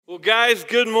Well, guys,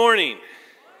 good morning.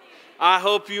 I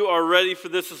hope you are ready for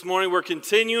this morning. We're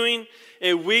continuing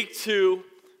in week 2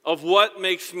 of what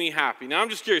makes me happy. Now, I'm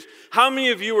just curious, how many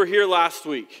of you were here last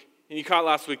week? And you caught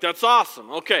last week? That's awesome.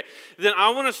 Okay, then I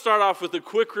want to start off with a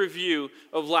quick review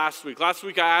of last week. Last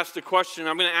week I asked a question.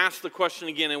 I'm going to ask the question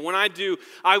again. And when I do,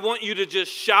 I want you to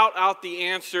just shout out the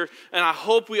answer. And I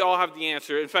hope we all have the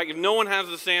answer. In fact, if no one has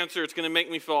this answer, it's going to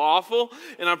make me feel awful.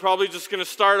 And I'm probably just going to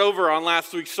start over on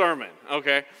last week's sermon.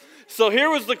 Okay? So here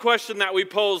was the question that we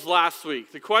posed last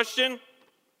week. The question,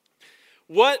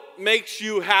 what makes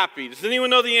you happy? Does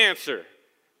anyone know the answer?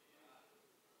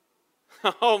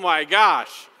 Oh my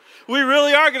gosh. We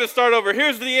really are going to start over.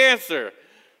 Here's the answer.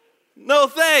 No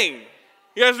thing.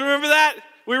 You guys remember that?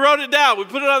 We wrote it down. We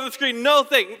put it on the screen. No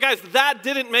thing. Guys, that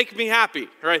didn't make me happy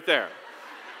right there.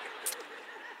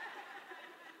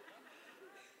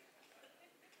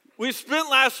 We spent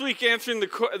last week answering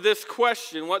this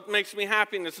question, what makes me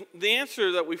happy? And the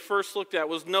answer that we first looked at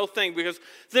was no thing, because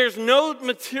there's no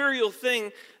material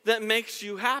thing that makes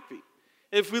you happy.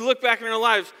 If we look back in our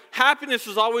lives, happiness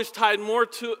is always tied more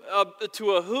to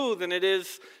a who than it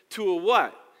is to a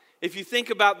what. If you think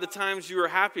about the times you were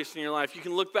happiest in your life, you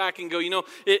can look back and go,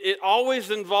 it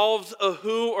always involves a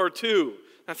who or two.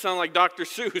 That sounds like Dr.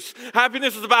 Seuss.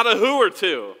 Happiness is about a who or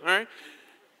two, all right?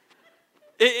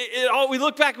 We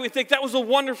look back and we think that was a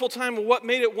wonderful time. What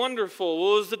made it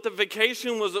wonderful? Was it the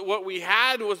vacation? Was it what we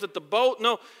had? Was it the boat?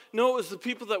 No, it was the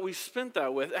people that we spent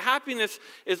that with. Happiness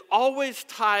is always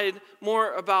tied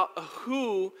more about a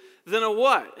who than a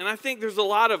what. And I think there's a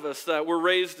lot of us that were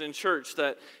raised in church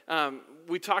that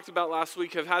we talked about last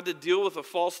week have had to deal with a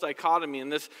false dichotomy.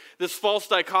 And this false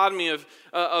dichotomy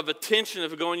of attention,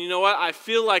 of going, you know what? I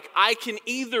feel like I can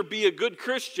either be a good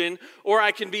Christian or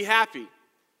I can be happy.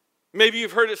 Maybe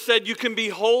you've heard it said you can be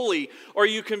holy or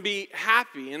you can be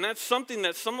happy. And that's something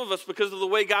that some of us, because of the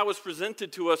way God was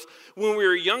presented to us when we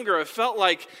were younger, I felt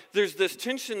like there's this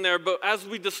tension there. But as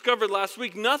we discovered last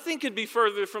week, nothing could be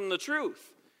further from the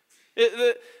truth.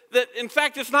 That in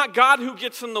fact, it's not God who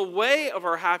gets in the way of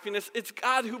our happiness. It's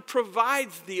God who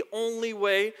provides the only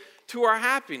way to our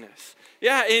happiness.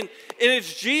 Yeah, and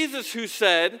it's Jesus who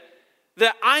said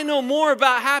that I know more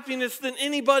about happiness than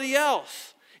anybody else.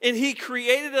 And he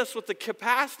created us with the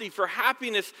capacity for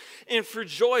happiness and for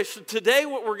joy. So today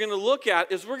what we're going to look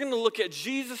at is we're going to look at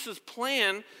Jesus'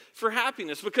 plan for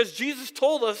happiness, because Jesus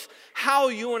told us how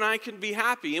you and I can be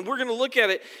happy. And we're going to look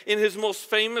at it in his most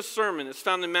famous sermon. It's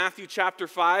found in Matthew chapter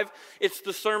 5. It's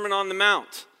the Sermon on the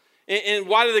Mount. And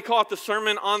why do they call it the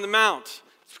Sermon on the Mount?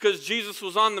 It's because Jesus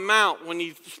was on the Mount when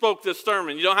he spoke this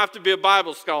sermon. You don't have to be a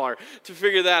Bible scholar to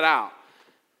figure that out.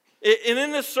 And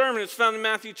in this sermon, it's found in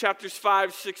Matthew chapters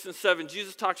 5, 6, and 7.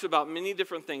 Jesus talks about many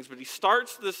different things, but he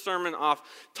starts this sermon off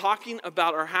talking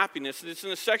about our happiness. And it's in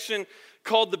a section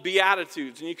called the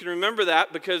Beatitudes. And you can remember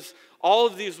that because all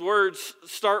of these words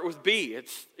start with B.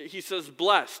 He says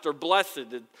blessed or blessed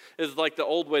is like the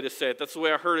old way to say it. That's the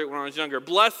way I heard it when I was younger.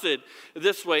 Blessed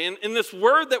this way. And this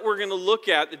word that we're going to look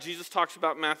at that Jesus talks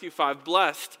about in Matthew 5,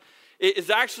 blessed,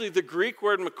 is actually the Greek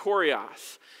word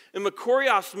makarios. And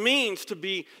makarios means to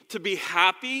be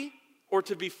happy or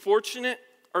to be fortunate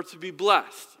or to be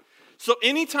blessed. So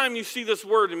anytime you see this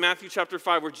word in Matthew chapter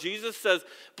 5 where Jesus says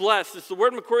blessed, it's the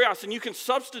word makarios, and you can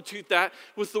substitute that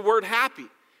with the word happy.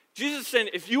 Jesus is saying,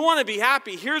 if you want to be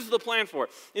happy, here's the plan for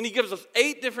it. And he gives us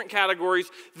 8 different categories.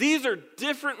 These are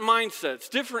different mindsets,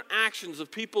 different actions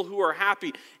of people who are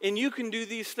happy. And you can do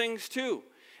these things too.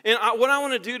 And what I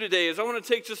want to do today is I want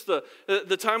to take just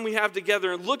the time we have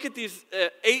together and look at these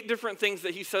 8 different things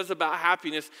that he says about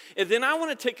happiness. And then I want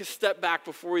to take a step back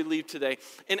before we leave today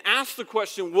and ask the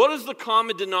question, what is the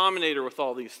common denominator with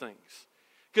all these things?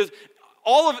 Because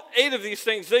all of 8 of these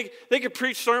things, they could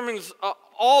preach sermons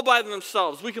all by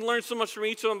themselves. We can learn so much from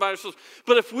each of them by ourselves.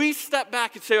 But if we step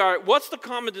back and say, all right, what's the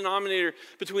common denominator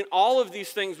between all of these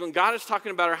things when God is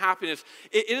talking about our happiness?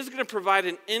 It is going to provide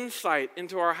an insight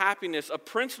into our happiness, a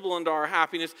principle into our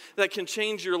happiness that can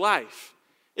change your life.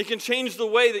 It can change the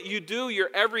way that you do your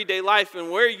everyday life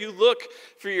and where you look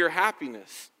for your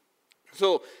happiness.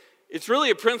 So it's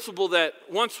really a principle that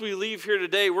once we leave here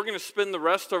today, we're going to spend the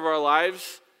rest of our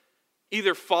lives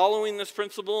either following this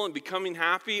principle and becoming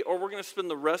happy, or we're going to spend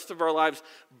the rest of our lives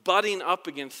butting up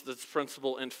against this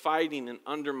principle and fighting and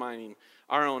undermining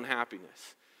our own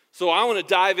happiness. So I want to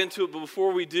dive into it, but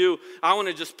before we do, I want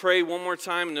to just pray one more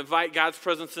time and invite God's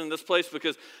presence in this place,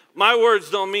 because my words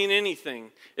don't mean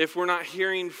anything if we're not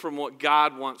hearing from what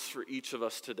God wants for each of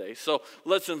us today. So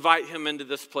let's invite him into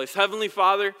this place. Heavenly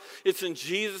Father, it's in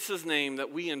Jesus' name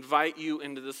that we invite you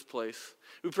into this place.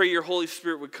 We pray your Holy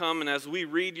Spirit would come, and as we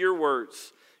read your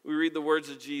words, We read the words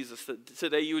of Jesus, that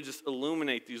today you would just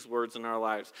illuminate these words in our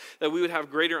lives, that we would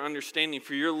have greater understanding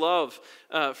for your love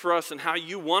for us and how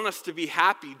you want us to be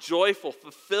happy, joyful,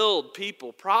 fulfilled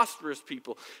people, prosperous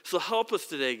people. So help us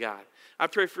today, God. I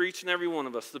pray for each and every one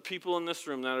of us, the people in this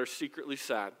room that are secretly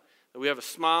sad, that we have a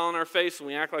smile on our face and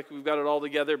we act like we've got it all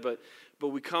together, but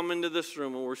we come into this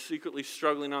room and we're secretly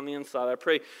struggling on the inside. I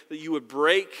pray that you would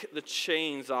break the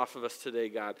chains off of us today,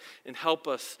 God, and help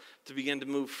us to begin to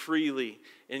move freely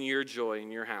in your joy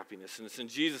and your happiness. And it's in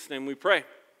Jesus' name we pray.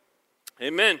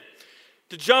 Amen.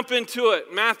 To jump into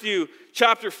it, Matthew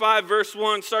chapter 5, verse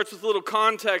 1 starts with a little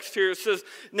context here. It says,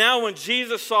 "Now when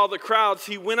Jesus saw the crowds,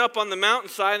 he went up on the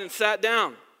mountainside and sat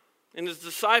down. And his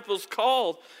disciples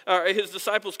came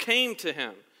to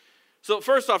him." So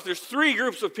first off, there's three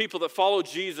groups of people that follow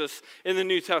Jesus in the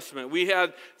New Testament. We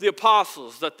had the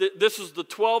apostles, this is the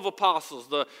 12 apostles,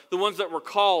 the ones that were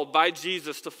called by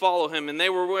Jesus to follow him, and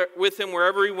they were with him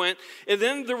wherever he went. And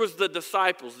then there was the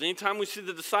disciples. Anytime we see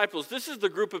the disciples, this is the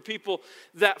group of people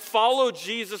that followed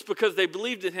Jesus because they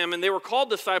believed in him, and they were called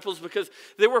disciples because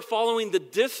they were following the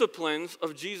disciplines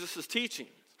of Jesus' teaching.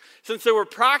 Since they were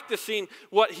practicing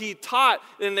what he taught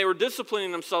and they were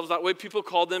disciplining themselves that way, people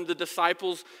called them the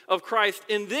disciples of Christ.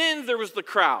 And then there was the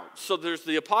crowd. So there's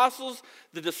the apostles,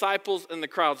 the disciples, and the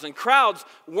crowds. And crowds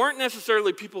weren't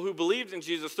necessarily people who believed in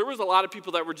Jesus. There was a lot of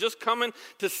people that were just coming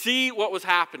to see what was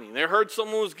happening. They heard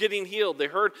someone was getting healed. They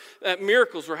heard that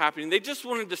miracles were happening. They just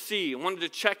wanted to see, wanted to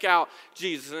check out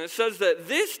Jesus. And it says that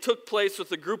this took place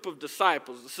with a group of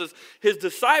disciples. It says his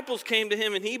disciples came to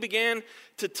him and he began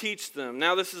to teach them.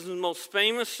 Now this is the most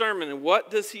famous sermon. And what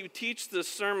does he teach this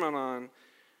sermon on?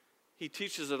 He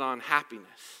teaches it on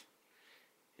happiness.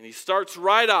 And he starts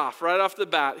right off the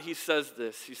bat, he says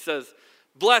this. He says,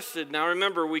 "Blessed." Now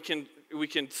remember, we can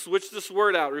switch this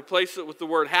word out, replace it with the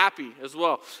word happy as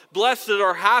well. "Blessed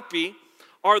or happy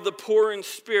are the poor in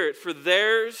spirit, for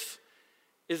theirs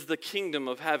is the kingdom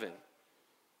of heaven."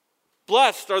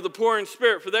 Blessed are the poor in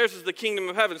spirit, for theirs is the kingdom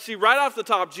of heaven. See, right off the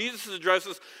top, Jesus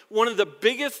addresses one of the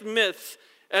biggest myths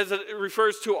as it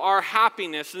refers to our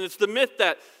happiness, and it's the myth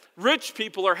that rich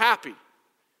people are happy.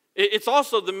 It's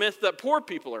also the myth that poor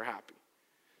people are happy.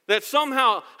 That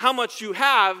somehow how much you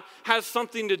have has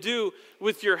something to do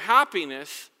with your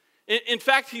happiness. In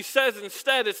fact, he says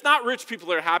instead, it's not rich people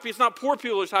that are happy, it's not poor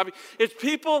people that are happy, it's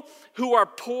people who are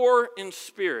poor in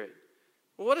spirit.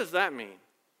 Well, what does that mean?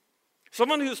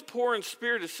 Someone who's poor in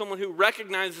spirit is someone who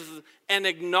recognizes and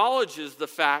acknowledges the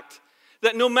fact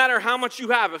that no matter how much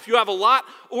you have, if you have a lot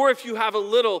or if you have a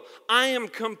little, I am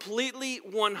completely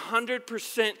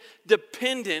 100%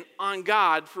 dependent on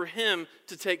God for him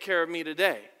to take care of me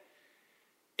today.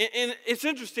 And it's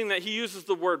interesting that he uses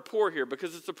the word poor here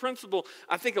because it's a principle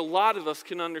I think a lot of us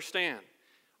can understand.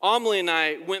 Amelie and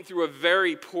I went through a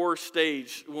very poor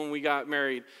stage when we got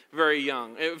married very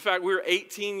young. In fact, we were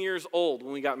 18 years old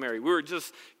when we got married. We were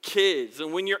just kids.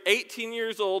 And when you're 18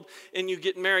 years old and you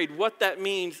get married, what that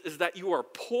means is that you are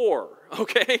poor,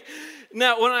 okay?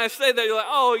 Now, when I say that, you're like,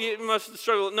 oh, you must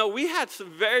struggle. No, we had some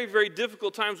very, very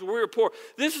difficult times when we were poor.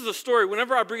 This is a story.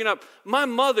 Whenever I bring it up, my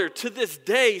mother to this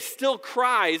day still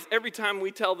cries every time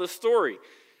we tell this story.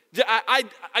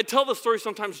 I tell the story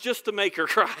sometimes just to make her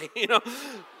cry, you know.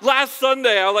 Last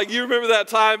Sunday, I was like, you remember that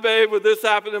time, babe, when this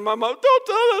happened? And my mom, don't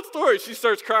tell that story. She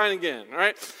starts crying again, all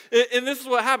right? And this is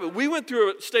what happened. We went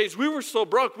through a stage, we were so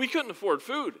broke, we couldn't afford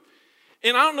food.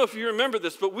 And I don't know if you remember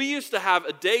this, but we used to have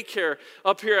a daycare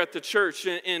up here at the church.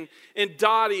 And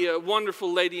Dottie, a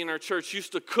wonderful lady in our church,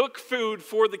 used to cook food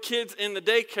for the kids in the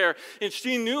daycare. And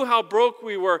she knew how broke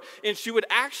we were. And she would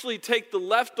actually take the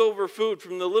leftover food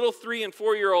from the little 3- and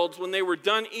 4-year-olds when they were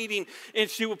done eating. And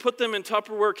she would put them in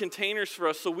Tupperware containers for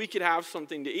us so we could have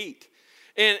something to eat.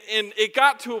 And it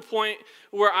got to a point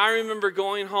where I remember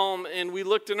going home and we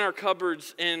looked in our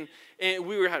cupboards and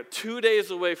we were 2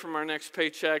 days away from our next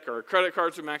paycheck. Our credit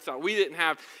cards were maxed out. We didn't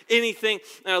have anything.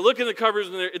 And I look in the cupboards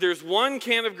and there's one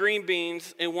can of green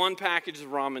beans and one package of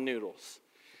ramen noodles.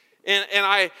 And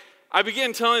I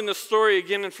began telling the story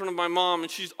again in front of my mom,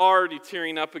 and she's already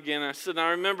tearing up again. I said, I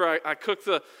remember I cooked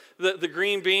the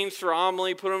green beans for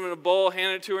Amelie, put them in a bowl,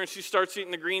 handed it to her, and she starts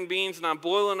eating the green beans, and I'm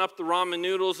boiling up the ramen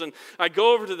noodles, and I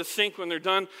go over to the sink when they're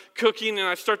done cooking, and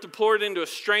I start to pour it into a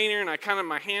strainer, and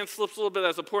my hand slips a little bit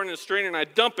as I pour it in a strainer, and I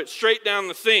dump it straight down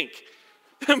the sink.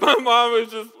 And my mom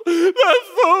was just, that's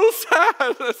so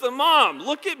sad. I said, Mom,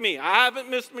 look at me. I haven't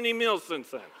missed many meals since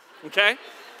then, okay?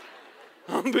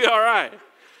 I'll be all right.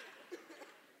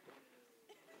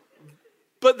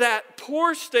 But that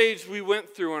poor stage we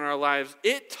went through in our lives,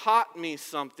 it taught me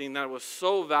something that was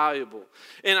so valuable.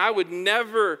 And I would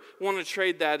never want to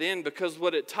trade that in, because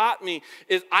what it taught me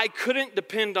is I couldn't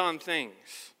depend on things.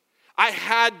 I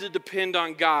had to depend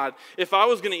on God. If I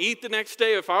was going to eat the next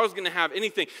day, if I was going to have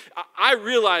anything, I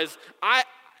realized,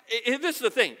 this is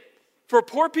the thing. For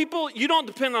poor people, you don't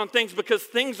depend on things because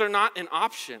things are not an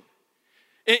option.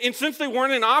 And since they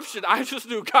weren't an option, I just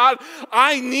knew, God,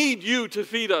 I need you to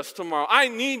feed us tomorrow. I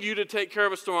need you to take care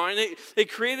of us tomorrow. And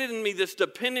it created in me this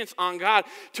dependence on God,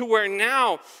 to where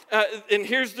now, and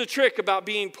here's the trick about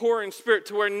being poor in spirit,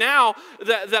 to where now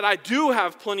that I do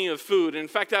have plenty of food, in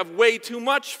fact, I have way too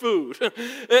much food.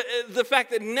 The fact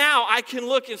that now I can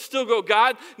look and still go,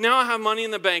 God, now I have money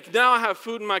in the bank. Now I have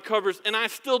food in my cupboards, and I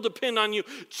still depend on you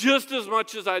just as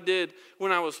much as I did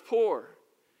when I was poor.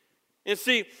 And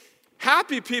see,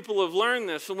 happy people have learned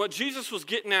this, and what Jesus was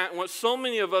getting at, and what so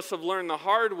many of us have learned the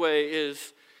hard way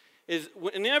is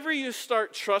whenever you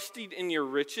start trusting in your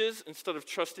riches instead of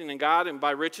trusting in God, and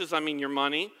by riches I mean your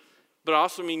money, but I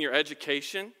also mean your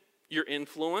education, your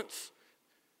influence,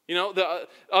 the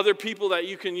other people that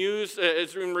you can use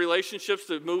as in relationships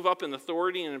to move up in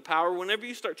authority and in power, whenever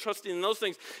you start trusting in those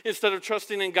things instead of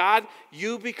trusting in God,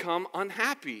 you become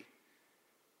unhappy.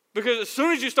 Because as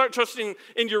soon as you start trusting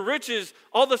in your riches,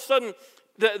 all of a sudden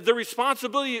the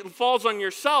responsibility falls on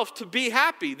yourself to be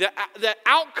happy. The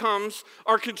outcomes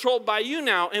are controlled by you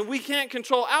now, and we can't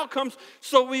control outcomes,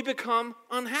 so we become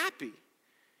unhappy.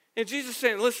 And Jesus is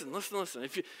saying, listen.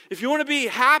 If you want to be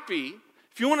happy,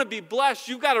 if you want to be blessed,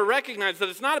 you've got to recognize that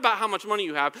it's not about how much money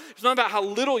you have. It's not about how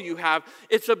little you have.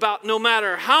 It's about no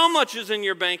matter how much is in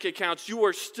your bank accounts, you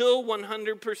are still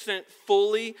 100%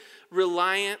 fully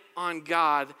reliant on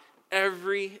God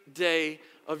every day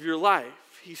of your life.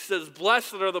 He says,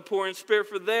 blessed are the poor in spirit,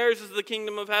 for theirs is the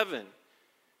kingdom of heaven.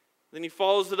 Then he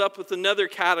follows it up with another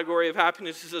category of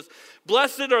happiness. He says,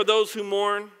 blessed are those who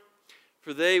mourn,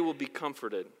 for they will be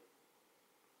comforted.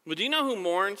 But do you know who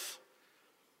mourns?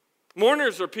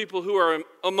 Mourners are people who are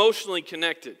emotionally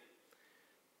connected.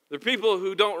 They're people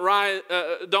who don't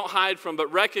hide from,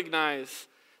 but recognize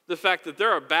the fact that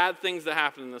there are bad things that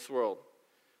happen in this world.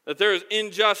 That there is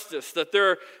injustice, that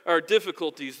there are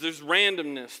difficulties, there's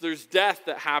randomness, there's death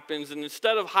that happens. And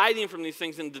instead of hiding from these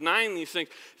things and denying these things,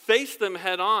 face them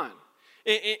head on.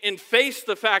 And face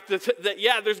the fact that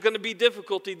there's going to be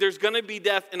difficulty, there's going to be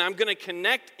death, and I'm going to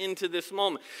connect into this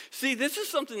moment. See, this is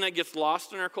something that gets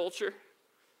lost in our culture.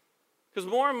 Because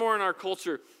more and more in our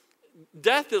culture,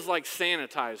 death is like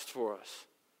sanitized for us.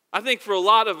 I think for a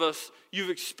lot of us, you've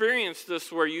experienced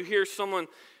this where you hear someone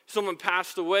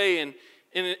passed away, and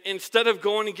instead of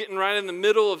going and getting right in the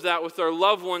middle of that with our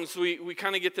loved ones, we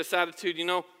kind of get this attitude,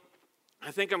 I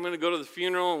think I'm going to go to the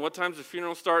funeral, and what time's the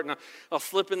funeral start? And I'll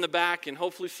slip in the back, and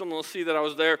hopefully someone will see that I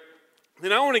was there.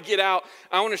 Then I want to get out,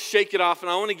 I want to shake it off, and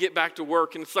I want to get back to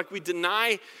work. And it's like we're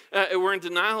in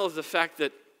denial of the fact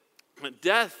that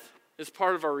death is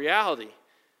part of our reality,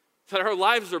 that our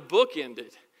lives are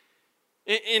bookended.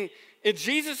 And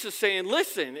Jesus is saying,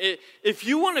 listen, if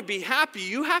you want to be happy,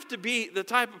 you have to be the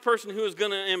type of person who is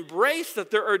going to embrace that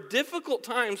there are difficult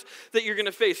times that you're going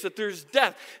to face, that there's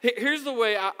death. Here's the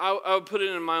way I would put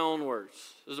it in my own words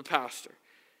as a pastor.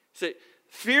 Say,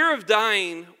 fear of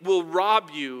dying will rob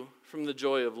you from the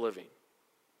joy of living.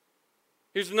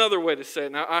 Here's another way to say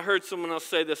it. Now, I heard someone else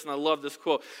say this, and I love this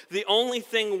quote. The only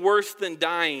thing worse than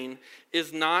dying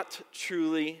is not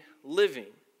truly living.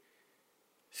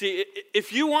 See,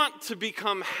 if you want to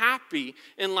become happy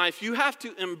in life, you have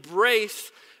to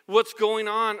embrace what's going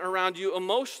on around you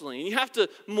emotionally. And you have to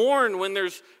mourn when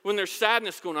there's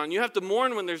sadness going on. You have to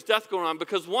mourn when there's death going on,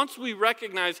 because once we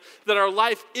recognize that our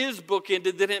life is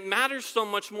bookended, then it matters so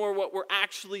much more what we're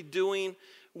actually doing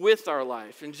with our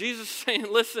life. And Jesus is saying,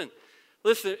 listen,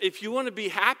 if you want to be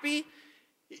happy,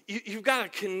 you've got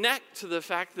to connect to the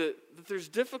fact that there's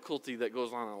difficulty that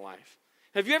goes on in life.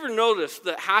 Have you ever noticed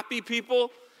that happy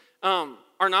people are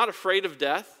not afraid of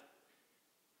death?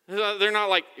 They're not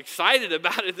like excited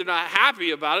about it. They're not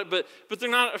happy about it, but they're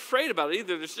not afraid about it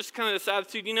either. There's just kind of this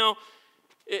attitude,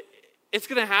 it's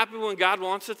going to happen when God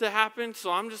wants it to happen,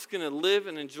 so I'm just going to live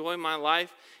and enjoy my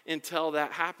life until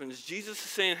that happens. Jesus is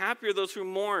saying, happy are those who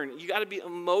mourn. You got to be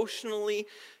emotionally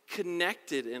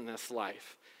connected in this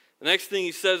life. The next thing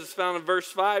he says is found in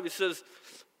verse 5. He says,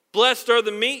 blessed are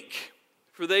the meek,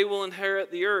 for they will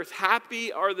inherit the earth.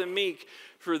 Happy are the meek,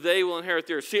 for they will inherit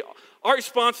the earth. See, our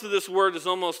response to this word is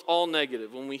almost all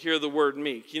negative when we hear the word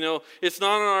meek. It's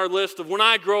not on our list of when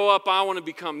I grow up, I want to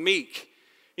become meek.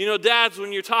 Dads,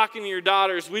 when you're talking to your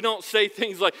daughters, we don't say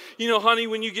things like, honey,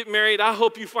 when you get married, I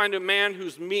hope you find a man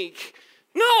who's meek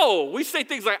No, we say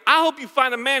things like, I hope you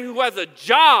find a man who has a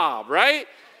job, right?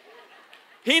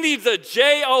 He needs a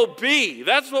J-O-B.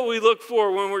 That's what we look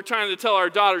for when we're trying to tell our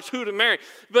daughters who to marry.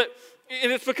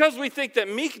 And it's because we think that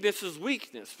meekness is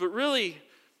weakness. But really,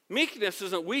 meekness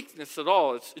isn't weakness at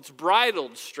all. It's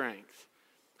bridled strength.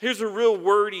 Here's a real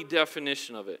wordy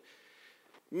definition of it.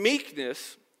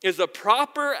 Meekness is a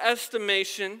proper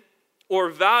estimation or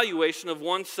valuation of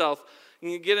oneself.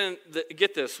 You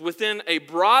get this, within a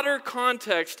broader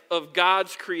context of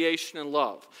God's creation and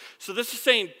love. So this is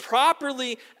saying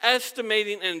properly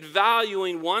estimating and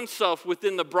valuing oneself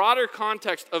within the broader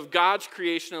context of God's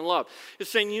creation and love.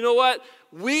 It's saying, you know what?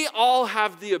 We all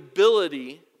have the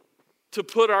ability to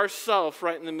put ourselves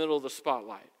right in the middle of the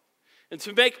spotlight. And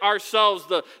to make ourselves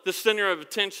the center of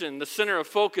attention, the center of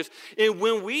focus. And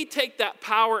when we take that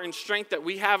power and strength that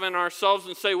we have in ourselves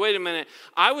and say, wait a minute,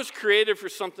 I was created for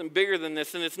something bigger than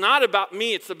this. And it's not about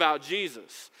me, it's about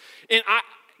Jesus. And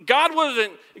God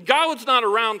was not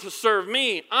around to serve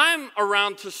me. I'm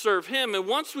around to serve him. And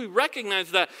once we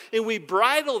recognize that and we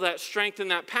bridle that strength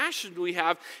and that passion we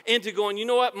have into going, you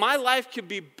know what, my life could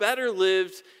be better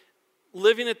lived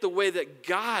living it the way that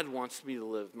God wants me to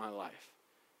live my life.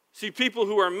 See, people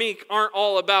who are meek aren't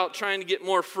all about trying to get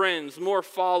more friends, more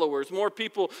followers, more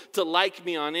people to like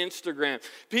me on Instagram.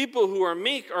 People who are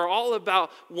meek are all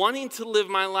about wanting to live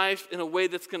my life in a way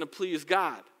that's going to please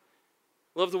God.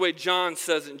 I love the way John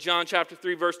says it in John chapter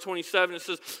 3, verse 27. It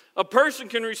says, a person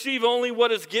can receive only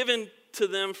what is given to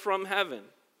them from heaven.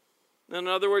 In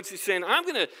other words, he's saying, I'm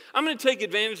going to take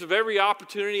advantage of every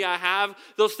opportunity I have,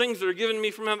 those things that are given to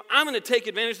me from heaven. I'm going to take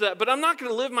advantage of that, but I'm not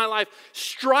going to live my life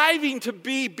striving to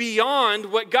be beyond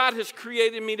what God has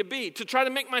created me to be, to try to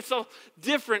make myself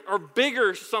different or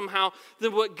bigger somehow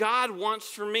than what God wants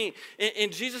for me.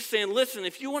 And Jesus is saying, listen,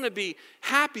 if you want to be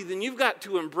happy, then you've got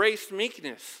to embrace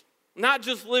meekness. Not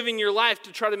just living your life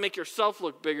to try to make yourself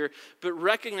look bigger, but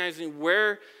recognizing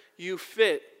where you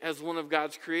fit as one of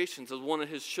God's creations, as one of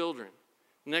his children.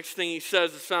 Next thing he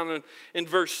says is found in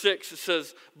verse 6. It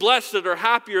says, blessed or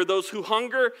happy are those who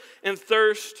hunger and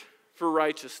thirst for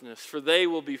righteousness, for they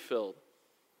will be filled.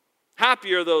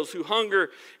 Happy are those who hunger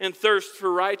and thirst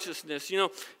for righteousness. You know,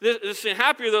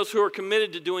 happy are those who are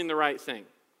committed to doing the right thing.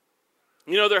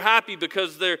 You know, they're happy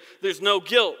because there's no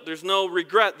guilt, there's no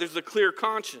regret, there's a clear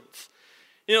conscience.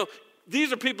 You know,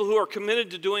 these are people who are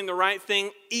committed to doing the right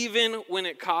thing even when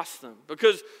it costs them.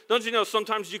 Because don't you know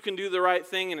sometimes you can do the right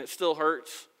thing and it still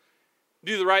hurts?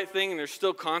 Do the right thing and there's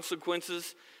still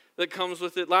consequences that comes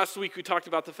with it. Last week we talked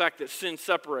about the fact that sin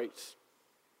separates.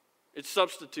 It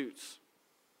substitutes.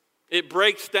 It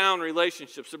breaks down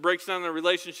relationships. It breaks down the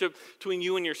relationship between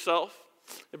you and yourself.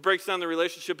 It breaks down the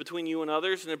relationship between you and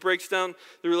others, and it breaks down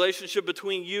the relationship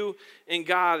between you and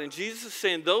God. And Jesus is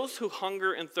saying those who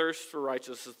hunger and thirst for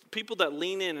righteousness, people that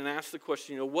lean in and ask the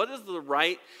question, you know, what is the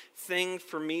right thing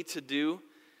for me to do?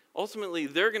 Ultimately,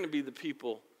 they're going to be the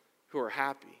people who are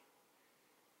happy.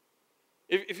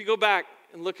 If you go back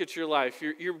and look at your life,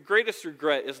 your greatest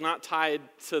regret is not tied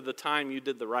to the time you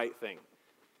did the right thing.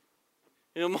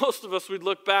 You know, most of us, we'd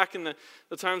look back in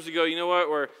the times we go, you know what,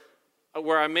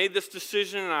 where I made this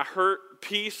decision and I hurt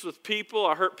peace with people,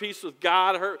 I hurt peace with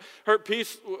God, hurt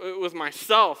peace with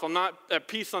myself. I'm not at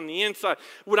peace on the inside.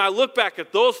 When I look back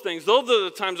at those things, those are the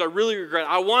times I really regret.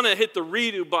 I want to hit the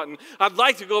redo button. I'd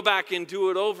like to go back and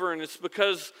do it over, and it's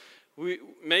because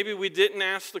maybe we didn't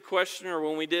ask the question, or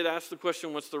when we did ask the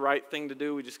question, what's the right thing to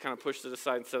do, we just kind of pushed it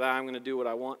aside and said, I'm going to do what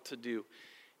I want to do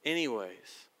anyways.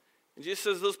 And Jesus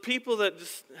says those people that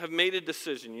just have made a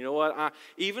decision, you know what,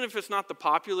 even if it's not the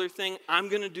popular thing, I'm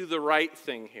going to do the right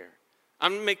thing here.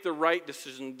 I'm going to make the right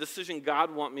decision, the decision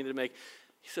God wants me to make.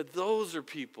 He said those are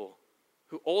people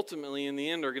who ultimately in the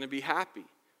end are going to be happy.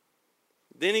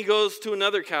 Then he goes to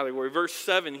another category, verse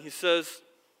 7. He says,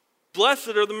 blessed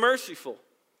are the merciful,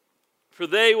 for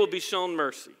they will be shown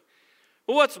mercy.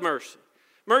 Well, what's mercy?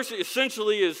 Mercy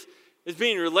essentially is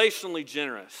being relationally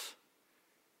generous.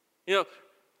 You know,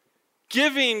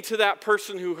 giving to that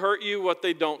person who hurt you what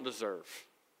they don't deserve.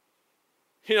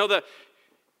 You know,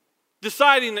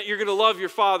 deciding that you're going to love your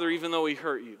father even though he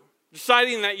hurt you.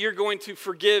 Deciding that you're going to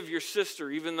forgive your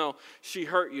sister even though she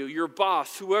hurt you. Your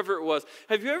boss, whoever it was.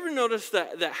 Have you ever noticed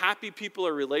that happy people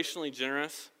are relationally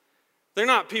generous? They're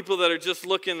not people that are just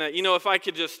looking at, you know, if I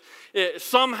could just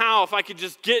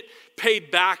get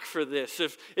paid back for this,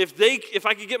 if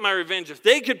I could get my revenge, if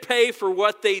they could pay for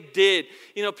what they did.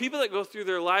 You know, people that go through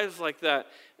their lives like that,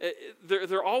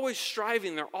 they're always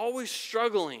striving, they're always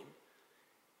struggling.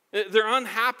 They're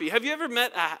unhappy. Have you ever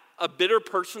met a bitter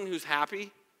person who's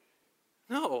happy?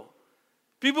 No.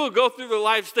 People who go through their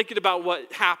lives thinking about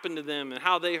what happened to them and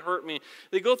how they hurt me,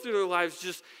 they go through their lives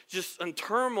just in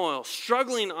turmoil,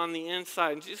 struggling on the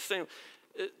inside, and just saying,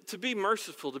 to be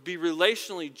merciful, to be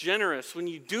relationally generous. When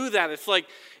you do that, it's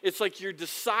like you're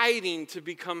deciding to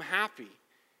become happy.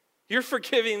 You're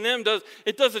forgiving them.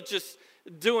 It doesn't just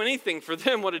do anything for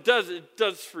them. What it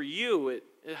does for you. It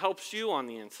helps you on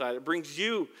the inside. It brings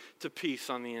you to peace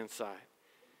on the inside.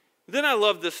 Then I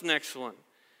love this next one.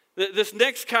 This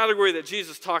next category that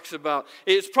Jesus talks about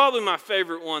is probably my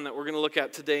favorite one that we're going to look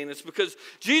at today, and it's because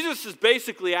Jesus is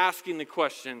basically asking the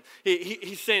question.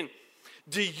 He's saying,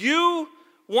 do you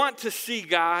want to see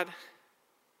God?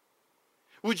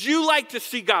 Would you like to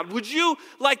see God? Would you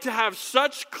like to have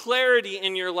such clarity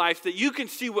in your life that you can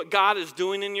see what God is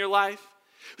doing in your life?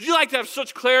 Would you like to have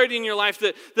such clarity in your life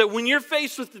that when you're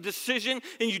faced with the decision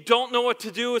and you don't know what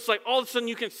to do, it's like all of a sudden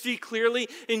you can see clearly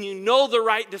and you know the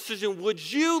right decision?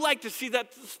 Would you like to see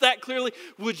that clearly?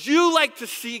 Would you like to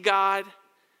see God?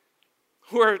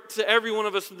 Or to every one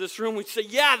of us in this room, we'd say,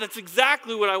 yeah, that's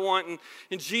exactly what I want.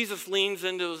 And Jesus leans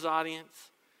into his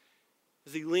audience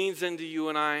as he leans into you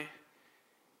and I,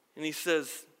 and he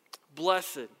says,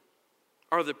 blessed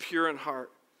are the pure in heart,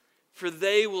 for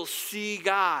they will see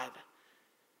God.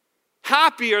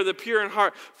 Happy are the pure in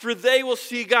heart, for they will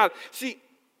see God. See,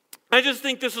 I just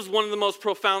think this is one of the most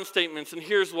profound statements, and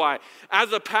here's why.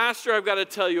 As a pastor, I've got to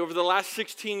tell you, over the last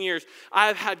 16 years,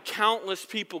 I've had countless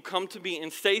people come to me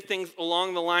and say things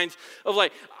along the lines of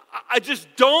like, I just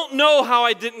don't know how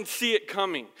I didn't see it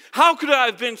coming. How could I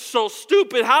have been so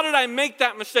stupid? How did I make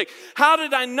that mistake? How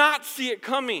did I not see it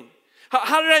coming?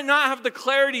 How did I not have the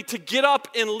clarity to get up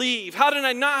and leave? How did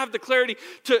I not have the clarity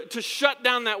to shut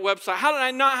down that website? How did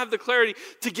I not have the clarity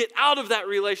to get out of that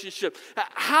relationship?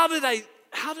 How did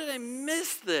I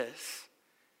miss this?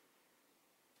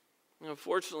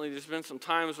 Fortunately, there's been some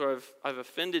times where I've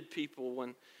offended people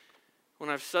when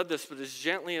I've said this, but as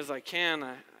gently as I can,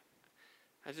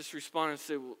 I just respond and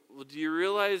say, well, do you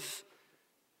realize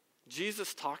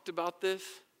Jesus talked about this?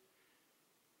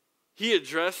 He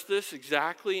addressed this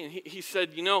exactly, and he said,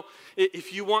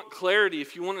 if you want clarity,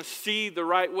 if you want to see the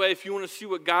right way, if you want to see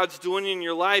what God's doing in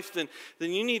your life, then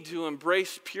you need to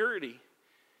embrace purity.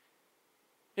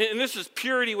 And this is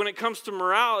purity when it comes to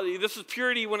morality. This is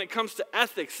purity when it comes to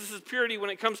ethics. This is purity when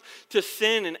it comes to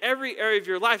sin in every area of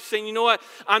your life. Saying, you know what?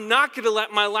 I'm not going to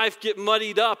let my life get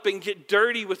muddied up and get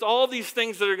dirty with all these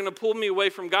things that are going to pull me away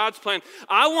from God's plan.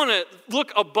 I want to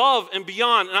look above and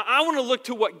beyond. And I want to look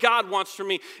to what God wants from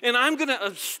me. And I'm going to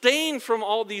abstain from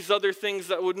all these other things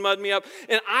that would mud me up.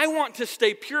 And I want to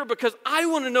stay pure because I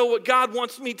want to know what God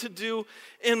wants me to do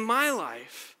in my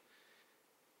life.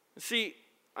 See,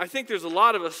 I think there's a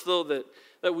lot of us, though,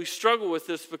 that we struggle with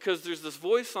this because there's this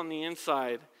voice on the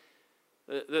inside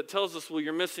that tells us, well,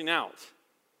 you're missing out.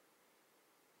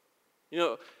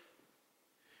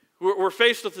 We're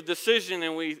faced with a decision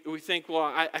and we think, well,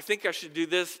 I think I should do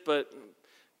this, but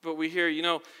we hear,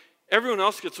 everyone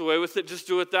else gets away with it, just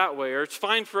do it that way. Or it's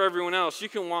fine for everyone else. You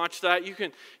can watch that. You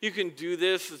can do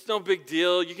this. It's no big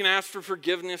deal. You can ask for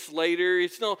forgiveness later.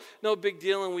 It's no big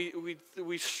deal. And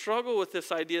we struggle with this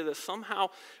idea that somehow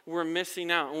we're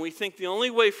missing out. And we think the only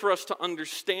way for us to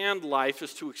understand life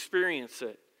is to experience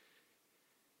it.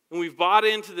 And we've bought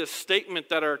into this statement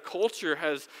that our culture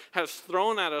has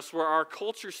thrown at us, where our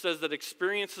culture says that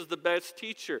experience is the best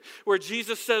teacher, where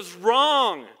Jesus says,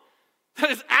 wrong. That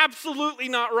is absolutely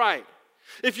not right.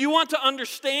 If you want to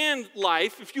understand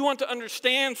life, if you want to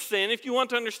understand sin, if you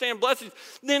want to understand blessings,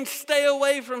 then stay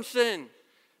away from sin.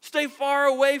 Stay far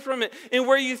away from it. And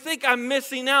where you think I'm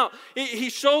missing out, he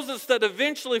shows us that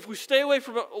eventually if we stay away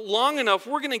from it long enough,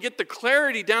 we're going to get the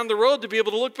clarity down the road to be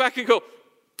able to look back and go,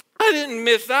 I didn't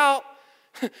miss out.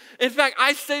 In fact,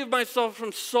 I saved myself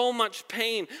from so much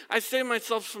pain. I saved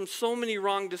myself from so many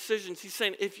wrong decisions. He's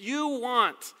saying, if you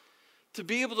want to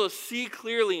be able to see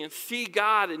clearly and see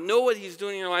God and know what he's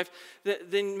doing in your life,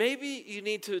 then maybe you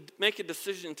need to make a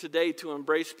decision today to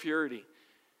embrace purity.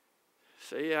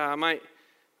 Say, yeah, I might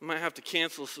have to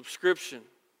cancel a subscription.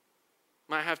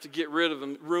 I might have to get rid of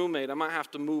a roommate. I might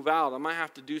have to move out. I might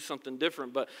have to do something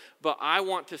different. But I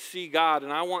want to see God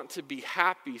and I want to be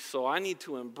happy, so I need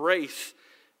to embrace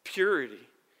purity.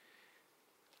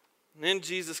 And then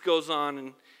Jesus goes on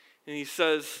and he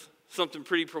says something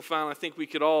pretty profound I think we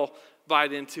could all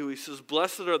bite into. He says,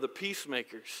 blessed are the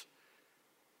peacemakers,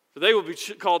 for they will be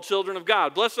called children of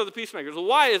God. Blessed are the peacemakers. Well,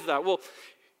 why is that? Well,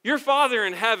 your Father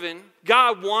in heaven,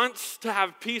 God wants to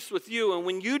have peace with you. And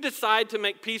when you decide to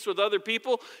make peace with other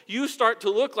people, you start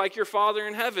to look like your Father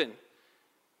in heaven.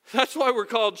 That's why we're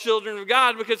called children of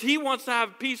God, because he wants to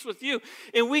have peace with you.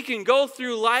 And we can go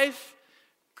through life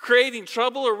creating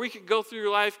trouble, or we could go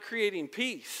through life creating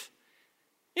peace.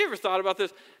 You ever thought about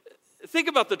this? Think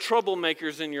about the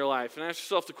troublemakers in your life and ask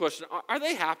yourself the question, are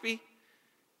they happy?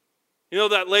 You know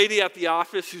that lady at the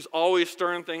office who's always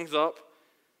stirring things up?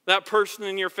 That person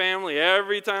in your family,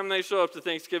 every time they show up to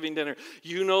Thanksgiving dinner,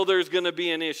 you know there's going to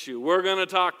be an issue. We're going to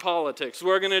talk politics.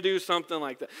 We're going to do something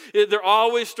like that. They're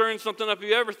always stirring something up. Have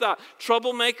you ever thought,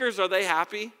 troublemakers, are they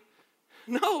happy?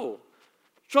 No.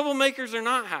 Troublemakers are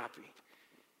not happy.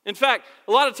 In fact,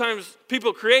 a lot of times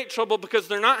people create trouble because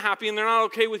they're not happy and they're not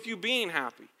okay with you being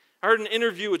happy. I heard an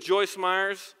interview with Joyce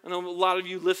Myers. I know a lot of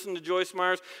you listen to Joyce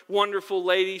Myers. Wonderful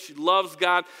lady. She loves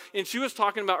God. And she was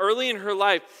talking about early in her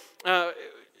life,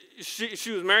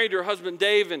 she was married to her husband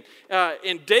Dave,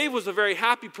 and Dave was a very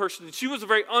happy person, and she was a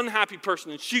very unhappy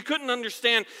person, and she couldn't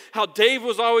understand how Dave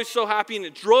was always so happy, and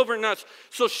it drove her nuts.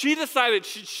 So she decided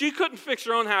she couldn't fix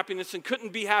her own happiness and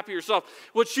couldn't be happy herself.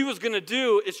 What she was going to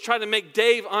do is try to make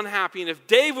Dave unhappy, and if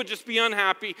Dave would just be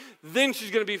unhappy, then she's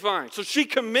going to be fine. So she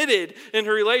committed in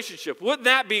her relationship. Wouldn't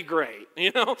that be great?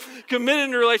 You know, committed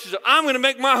in her relationship. I'm going to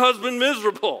make my husband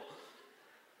miserable.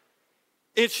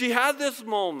 And she had this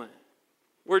moment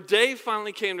where Dave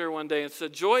finally came to her one day and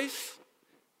said, Joyce,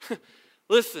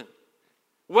 listen,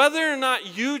 whether or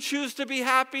not you choose to be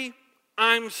happy,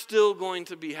 I'm still going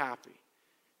to be happy.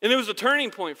 And it was a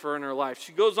turning point for her in her life.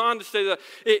 She goes on to say that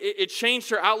it changed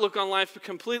her outlook on life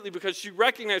completely because she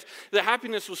recognized that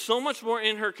happiness was so much more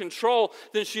in her control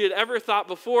than she had ever thought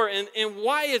before. And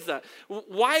why is that?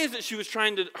 Why is it she was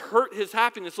trying to hurt his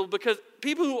happiness? Well, because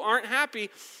people who aren't happy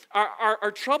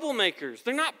are troublemakers.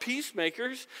 They're not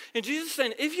peacemakers. And Jesus is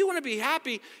saying, if you want to be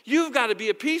happy, you've got to be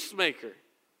a peacemaker.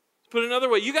 Put another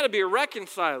way, you got to be a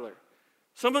reconciler.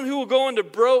 Someone who will go into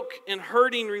broke and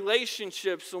hurting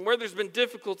relationships and where there's been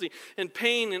difficulty and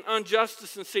pain and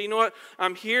injustice and say, you know what,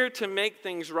 I'm here to make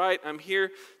things right. I'm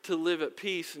here to live at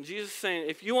peace. And Jesus is saying,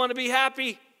 if you want to be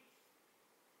happy,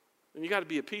 then you got to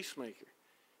be a peacemaker.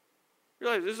 You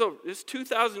realize this is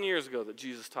 2,000 years ago that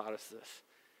Jesus taught us this.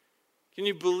 Can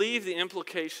you believe the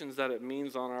implications that it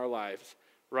means on our lives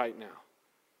right now?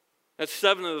 That's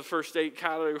 7 of the first 8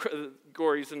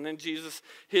 categories, and then Jesus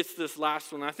hits this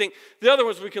last one. I think the other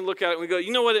ones we can look at it and we go,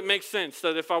 you know what, it makes sense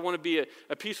that if I want to be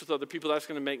at peace with other people, that's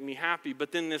going to make me happy.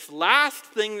 But then this last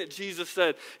thing that Jesus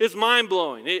said is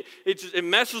mind-blowing. It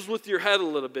messes with your head a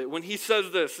little bit. When he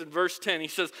says this in verse 10, he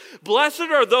says, blessed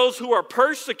are those who are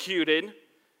persecuted.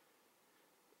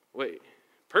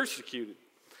 Persecuted.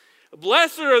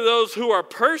 Blessed are those who are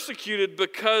persecuted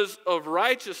because of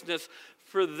righteousness,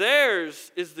 for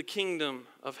theirs is the kingdom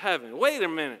of heaven. Wait a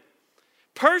minute.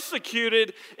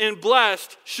 Persecuted and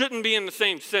blessed shouldn't be in the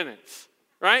same sentence,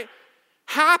 right?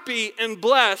 Happy and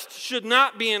blessed should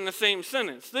not be in the same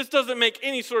sentence. This doesn't make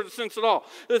any sort of sense at all.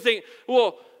 The thing,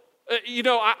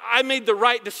 I made the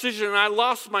right decision and I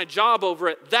lost my job over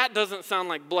it. That doesn't sound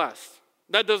like blessed.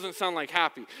 That doesn't sound like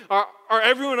happy. Or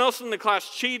everyone else in the class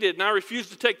cheated and I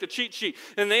refused to take the cheat sheet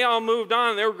and they all moved on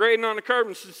and they were grading on the curve,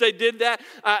 and since they did that,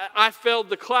 I failed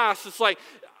the class. It's like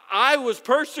I was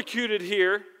persecuted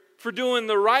here for doing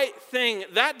the right thing.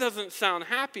 That doesn't sound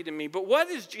happy to me. But what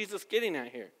is Jesus getting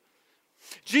at here?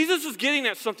 Jesus is getting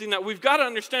at something that we've got to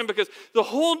understand, because the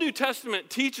whole New Testament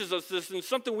teaches us this, and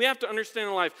something we have to understand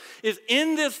in life is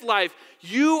in this life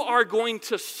you are going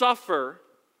to suffer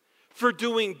for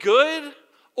doing good,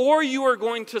 or you are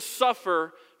going to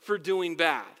suffer for doing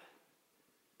bad.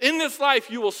 In this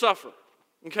life, you will suffer,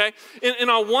 okay? And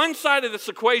on one side of this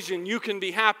equation, you can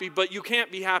be happy, but you can't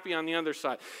be happy on the other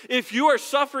side. If you are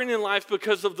suffering in life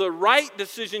because of the right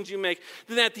decisions you make,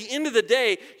 then at the end of the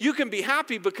day, you can be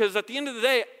happy, because at the end of the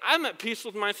day, I'm at peace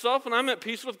with myself and I'm at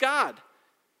peace with God.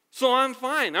 So I'm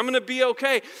fine. I'm going to be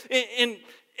okay.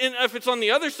 And if it's on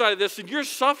the other side of this, and you're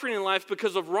suffering in life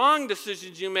because of wrong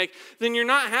decisions you make, then you're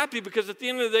not happy, because at the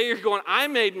end of the day, you're going, I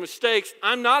made mistakes.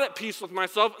 I'm not at peace with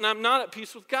myself, and I'm not at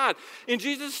peace with God. And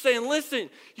Jesus is saying, listen,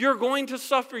 you're going to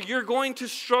suffer. You're going to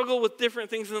struggle with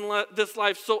different things in this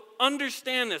life. So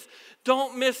understand this.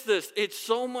 Don't miss this. It's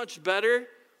so much better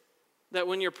that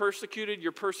when you're persecuted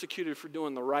for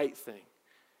doing the right thing.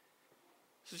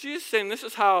 So Jesus is saying this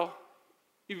is how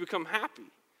you become happy.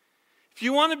 If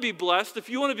you want to be blessed, if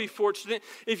you want to be fortunate,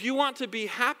 if you want to be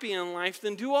happy in life,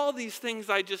 then do all these things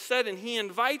I just said. And he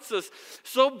invites us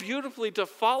so beautifully to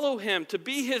follow him, to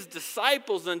be his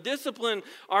disciples and discipline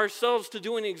ourselves to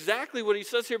doing exactly what he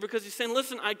says here, because he's saying,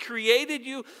 listen, I created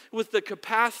you with the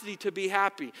capacity to be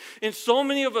happy. And so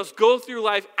many of us go through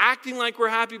life acting like we're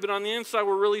happy, but on the inside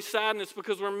we're really sad, and it's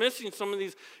because we're missing some of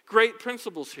these great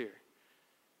principles here.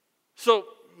 So,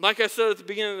 like I said at the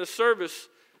beginning of the service,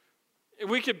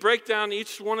 we could break down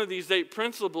each one of these 8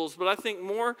 principles, but I think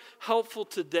more helpful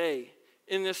today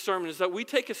in this sermon is that we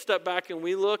take a step back and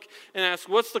we look and ask,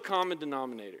 what's the common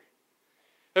denominator?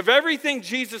 Of everything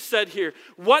Jesus said here,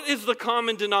 what is the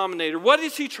common denominator? What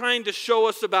is he trying to show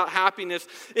us about happiness?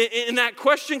 And that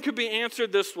question could be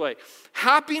answered this way.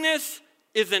 Happiness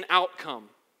is an outcome.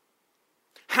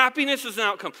 Happiness is an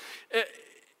outcome.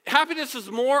 Happiness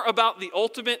is more about the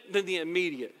ultimate than the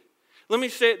immediate. Let me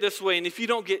say it this way, and if you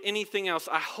don't get anything else,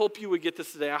 I hope you would get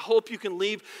this today. I hope you can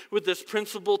leave with this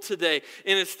principle today,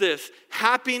 and it's this.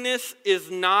 Happiness is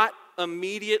not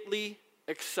immediately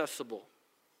accessible.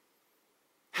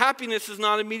 Happiness is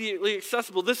not immediately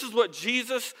accessible. This is what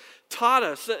Jesus taught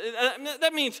us.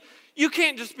 That means you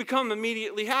can't just become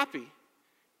immediately happy.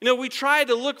 You know, we try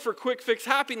to look for quick fix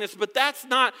happiness, but that's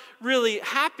not really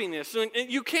happiness. And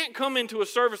you can't come into a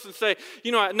service and say,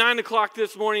 you know, at 9 o'clock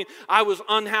this morning, I was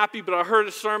unhappy, but I heard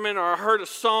a sermon or I heard a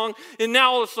song, and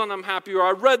now all of a sudden I'm happy, or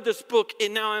I read this book,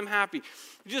 and now I'm happy.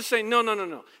 You just say,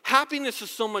 no. Happiness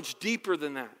is so much deeper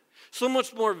than that. So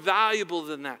much more valuable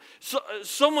than that.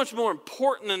 So much more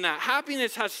important than that.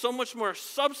 Happiness has so much more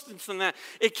substance than that.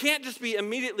 It can't just be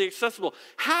immediately accessible.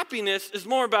 Happiness is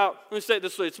more about, let me say it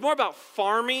this way, it's more about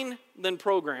farming than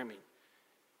programming.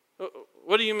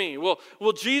 What do you mean?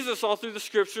 Well, Jesus, all through the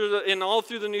scripture and all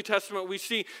through the New Testament, we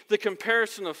see the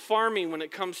comparison of farming when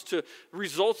it comes to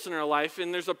results in our life.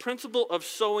 And there's a principle of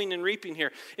sowing and reaping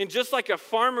here. And just like a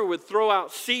farmer would throw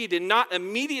out seed and not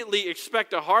immediately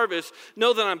expect a harvest,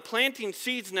 know that I'm planting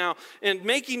seeds now and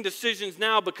making decisions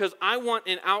now because I want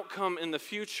an outcome in the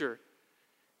future.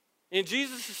 And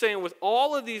Jesus is saying with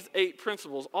all of these 8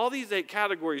 principles, all these 8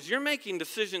 categories, you're making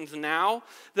decisions now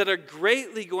that are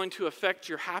greatly going to affect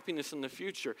your happiness in the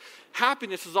future.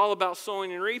 Happiness is all about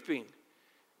sowing and reaping.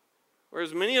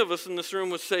 Whereas many of us in this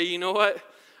room would say, you know what?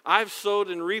 I've sowed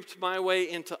and reaped my way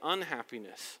into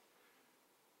unhappiness.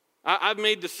 I've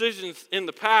made decisions in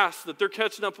the past that they're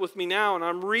catching up with me now, and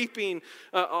I'm reaping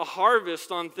a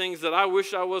harvest on things that I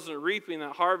wish I wasn't reaping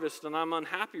that harvest, and I'm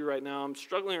unhappy right now. I'm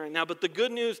struggling right now. But the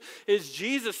good news is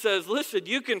Jesus says, listen,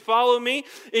 you can follow me,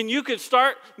 and you can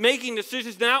start making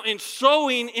decisions now and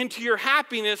sowing into your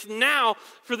happiness now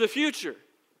for the future.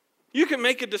 You can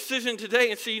make a decision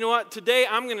today and say, you know what? Today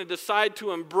I'm going to decide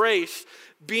to embrace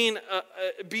being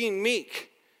meek.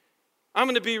 I'm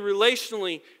going to be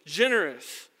relationally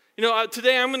generous. You know,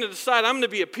 today I'm going to decide I'm going to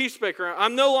be a peacemaker.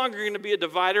 I'm no longer going to be a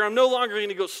divider. I'm no longer going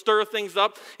to go stir things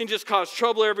up and just cause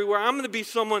trouble everywhere. I'm going to be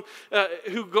someone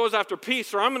who goes after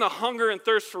peace, or I'm going to hunger and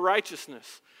thirst for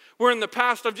righteousness. Where in the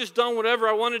past I've just done whatever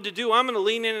I wanted to do, I'm going to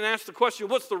lean in and ask the question,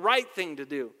 what's the right thing to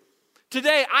do?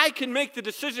 Today I can make the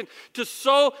decision to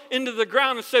sow into the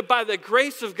ground and say, by the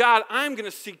grace of God, I'm going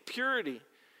to seek purity.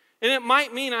 And it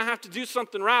might mean I have to do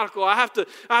something radical. I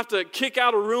have to kick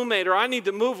out a roommate, or I need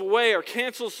to move away, or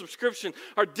cancel a subscription,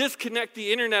 or disconnect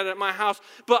the internet at my house.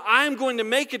 But I'm going to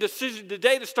make a decision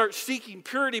today to start seeking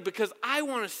purity because I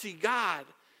want to see God.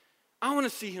 I want to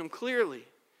see Him clearly.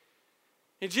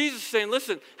 And Jesus is saying,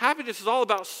 listen, happiness is all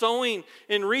about sowing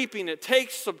and reaping. It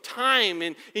takes some time,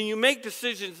 and you make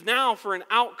decisions now for an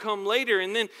outcome later.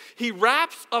 And then He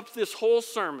wraps up this whole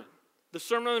sermon. The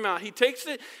Sermon on the Mount, He takes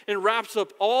it and wraps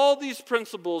up all these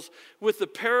principles with the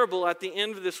parable at the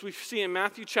end of this. We see in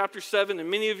Matthew chapter 7,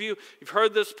 and many of you, you've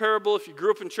heard this parable. If you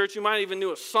grew up in church, you might even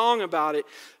knew a song about it.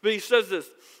 But He says this,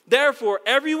 therefore,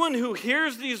 everyone who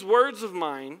hears these words of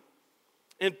mine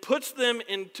and puts them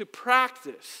into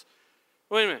practice.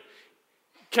 Wait a minute.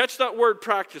 Catch that word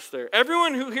practice there.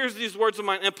 Everyone who hears these words of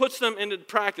mine and puts them into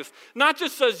practice, not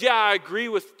just says, yeah, I agree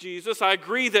with Jesus. I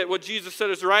agree that what Jesus said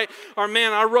is right. Or,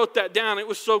 man, I wrote that down. It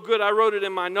was so good. I wrote it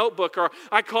in my notebook. Or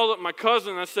I called up my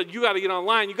cousin and I said, you got to get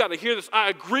online. You got to hear this. I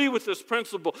agree with this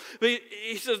principle. But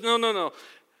he says, no.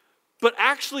 But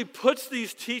actually puts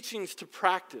these teachings to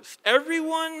practice.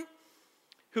 Everyone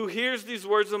who hears these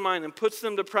words of mine and puts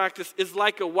them to practice is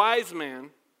like a wise man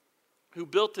who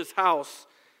built his house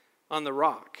on the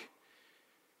rock.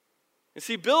 And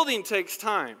see, building takes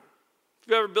time. If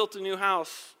you've ever built a new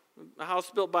house, a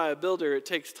house built by a builder, it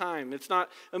takes time. It's not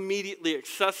immediately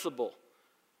accessible.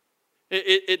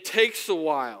 It takes a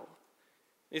while.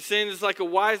 He's saying it's like a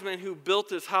wise man who built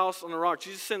his house on a rock.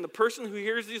 Jesus is saying the person who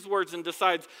hears these words and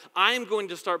decides, I am going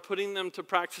to start putting them to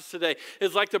practice today,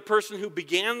 is like the person who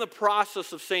began the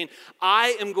process of saying,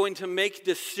 I am going to make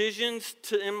decisions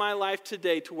in my life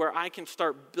today to where I can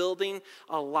start building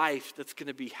a life that's going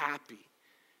to be happy.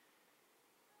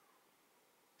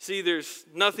 See, there's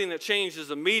nothing that changes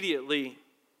immediately,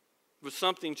 but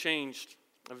something changed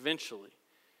eventually.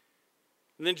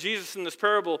 And then Jesus in this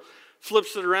parable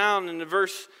flips it around, and in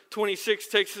verse 26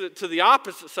 takes it to the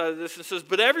opposite side of this and says,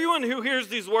 but everyone who hears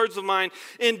these words of mine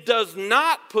and does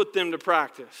not put them to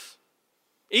practice,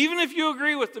 even if you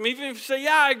agree with them, even if you say,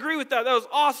 yeah, I agree with that, that was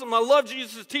awesome, I love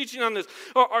Jesus' teaching on this,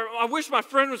 or I wish my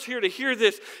friend was here to hear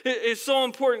this, it's so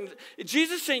important.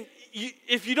 Jesus is saying,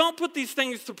 if you don't put these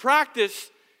things to practice,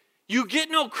 you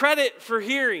get no credit for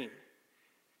hearing.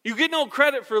 You get no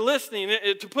credit for listening.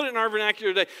 To put it in our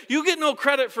vernacular today, you get no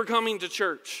credit for coming to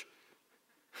church.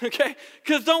 Okay?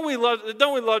 Because don't we love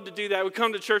to do that? We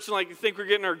come to church and like think we're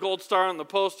getting our gold star on the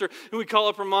poster, and we call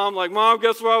up our mom like, Mom,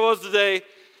 guess where I was today?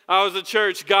 I was at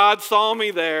church. God saw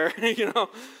me there. You know?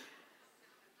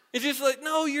 It's just like,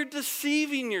 no, you're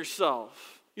deceiving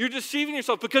yourself. You're deceiving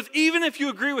yourself, because even if you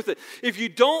agree with it, if you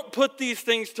don't put these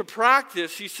things to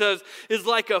practice, he says, is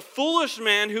like a foolish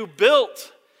man who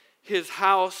built his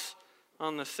house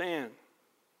on the sand,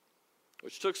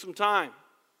 which took some time.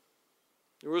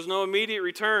 There was no immediate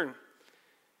return,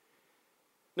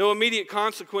 no immediate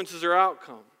consequences or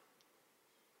outcome.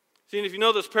 See, and if you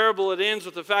know this parable, it ends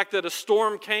with the fact that a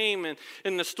storm came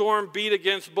and the storm beat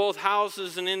against both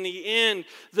houses. And in the end,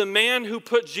 the man who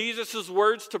put Jesus'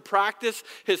 words to practice,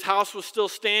 his house was still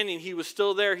standing. He was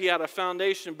still there. He had a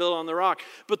foundation built on the rock.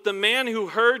 But the man who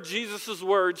heard Jesus'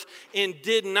 words and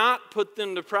did not put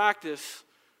them to practice,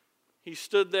 he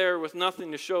stood there with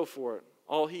nothing to show for it.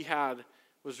 All he had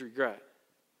was regret.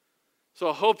 So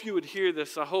I hope you would hear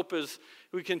this. I hope as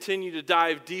we continue to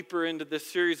dive deeper into this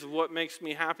series of what makes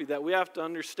me happy, that we have to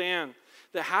understand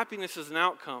that happiness is an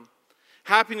outcome.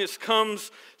 Happiness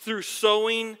comes through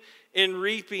sowing and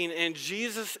reaping, and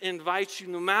Jesus invites you,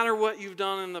 no matter what you've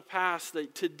done in the past,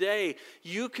 that today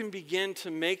you can begin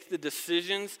to make the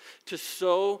decisions to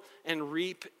sow and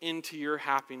reap into your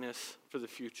happiness for the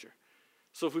future.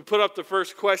 So if we put up the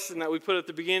first question that we put at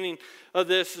the beginning of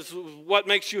this, is what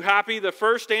makes you happy? The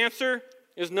first answer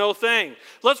is no thing.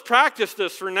 Let's practice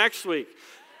this for next week.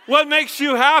 What makes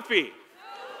you happy?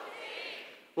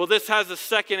 Well, this has a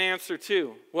second answer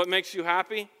too. What makes you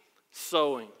happy?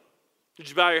 Sowing. Would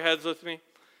you bow your heads with me?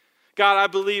 God, I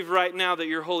believe right now that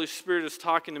your Holy Spirit is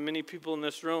talking to many people in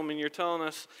this room, and you're telling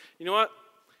us, you know what?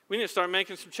 We need to start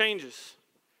making some changes.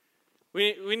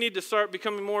 We need to start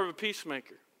becoming more of a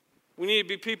peacemaker. We need to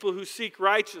be people who seek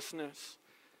righteousness,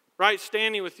 right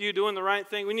standing with you, doing the right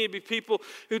thing. We need to be people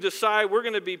who decide we're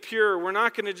going to be pure. We're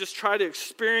not going to just try to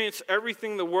experience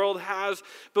everything the world has,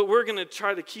 but we're going to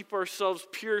try to keep ourselves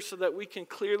pure so that we can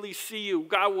clearly see you.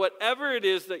 God, whatever it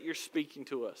is that you're speaking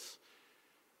to us,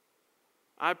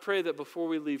 I pray that before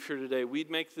we leave here today,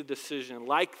 we'd make the decision,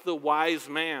 like the wise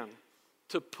man,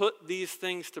 to put these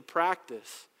things to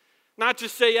practice. Not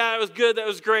just say, yeah, it was good, that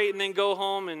was great, and then go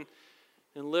home and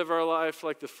live our life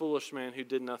like the foolish man who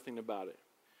did nothing about it.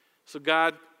 So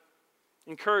God,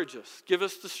 encourage us. Give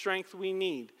us the strength we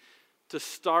need to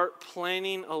start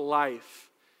planning a life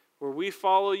where we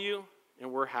follow you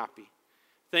and we're happy.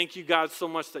 Thank you, God, so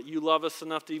much that you love us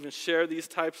enough to even share these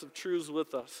types of truths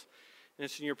with us. And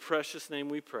it's in your precious name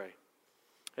we pray.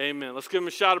 Amen. Let's give him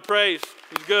a shout of praise.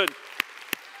 He's good.